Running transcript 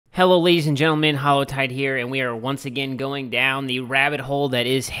Hello ladies and gentlemen, Hollowtide here, and we are once again going down the rabbit hole that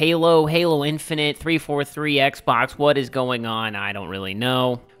is Halo, Halo Infinite, 343 Xbox. What is going on? I don't really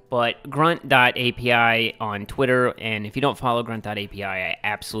know. But Grunt.API on Twitter, and if you don't follow Grunt.API, I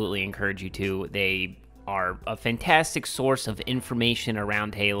absolutely encourage you to. They are a fantastic source of information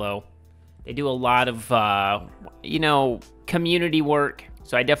around Halo. They do a lot of, community work,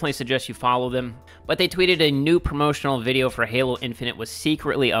 so I definitely suggest you follow them. But they tweeted a new promotional video for Halo Infinite was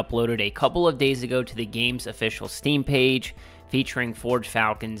secretly uploaded a couple of days ago to the game's official Steam page, featuring Forged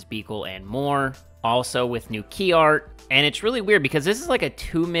Falcons, Beagle, and more. Also with new key art. And it's really weird because this is like a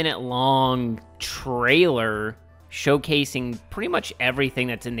 2-minute long trailer showcasing pretty much everything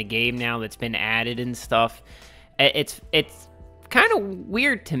that's in the game now that's been added and stuff. It's kind of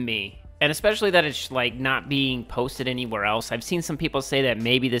weird to me. And especially that it's like not being posted anywhere else. I've seen some people say that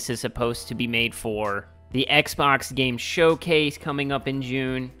maybe this is supposed to be made for the Xbox Game Showcase coming up in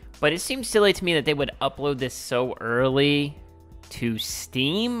June. But it seems silly to me that they would upload this so early to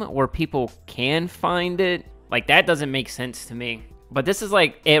Steam where people can find it. Like, that doesn't make sense to me. But this is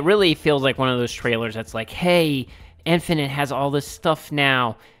like, it really feels like one of those trailers that's like, hey, Infinite has all this stuff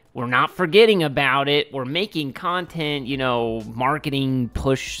now. We're not forgetting about it. We're making content, marketing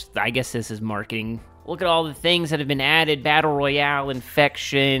push. I guess this is marketing. Look at all the things that have been added. Battle Royale,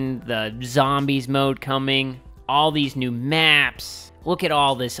 Infection, the Zombies mode coming. All these new maps. Look at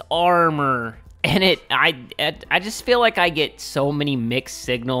all this armor. And I just feel like I get so many mixed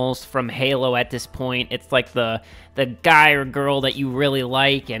signals from Halo at this point. It's like the guy or girl that you really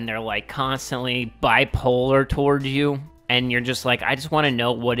like, and they're like constantly bipolar towards you. And you're just like, I just want to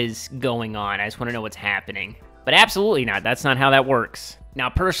know what is going on. I just want to know what's happening. But absolutely not. That's not how that works. Now,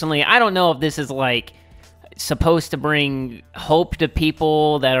 personally, I don't know if this is like supposed to bring hope to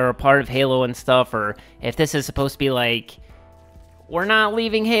people that are a part of Halo and stuff, or if this is supposed to be like, we're not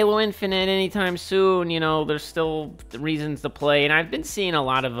leaving Halo Infinite anytime soon, there's still reasons to play. And I've been seeing a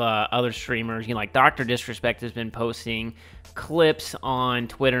lot of other streamers, like Dr. Disrespect has been posting clips on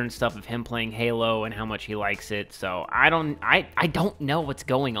Twitter and stuff of him playing Halo and how much he likes it. So I don't know what's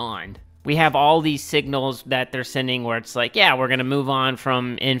going on. We have all these signals that they're sending where it's like, yeah, we're going to move on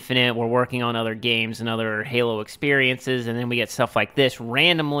from Infinite. We're working on other games and other Halo experiences. And then we get stuff like this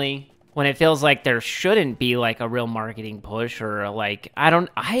randomly, when it feels like there shouldn't be like a real marketing push, or like, I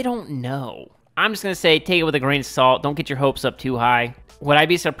don't know. I'm just going to say, take it with a grain of salt. Don't get your hopes up too high. Would I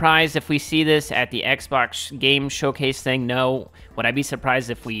be surprised if we see this at the Xbox Game Showcase thing? No. Would I be surprised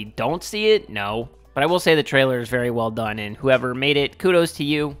if we don't see it? No. But I will say the trailer is very well done, and whoever made it, kudos to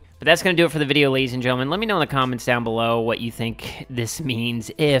you. But that's going to do it for the video, ladies and gentlemen. Let me know in the comments down below what you think this means,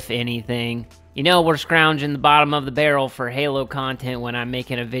 if anything. We're scrounging the bottom of the barrel for Halo content when I'm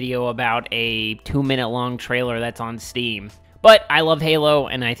making a video about a 2-minute long trailer that's on Steam. But I love Halo,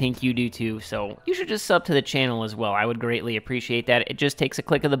 and I think you do too, so you should just sub to the channel as well. I would greatly appreciate that. It just takes a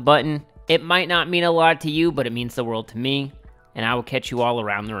click of the button. It might not mean a lot to you, but it means the world to me. And I will catch you all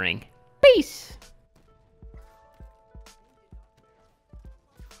around the ring. Peace!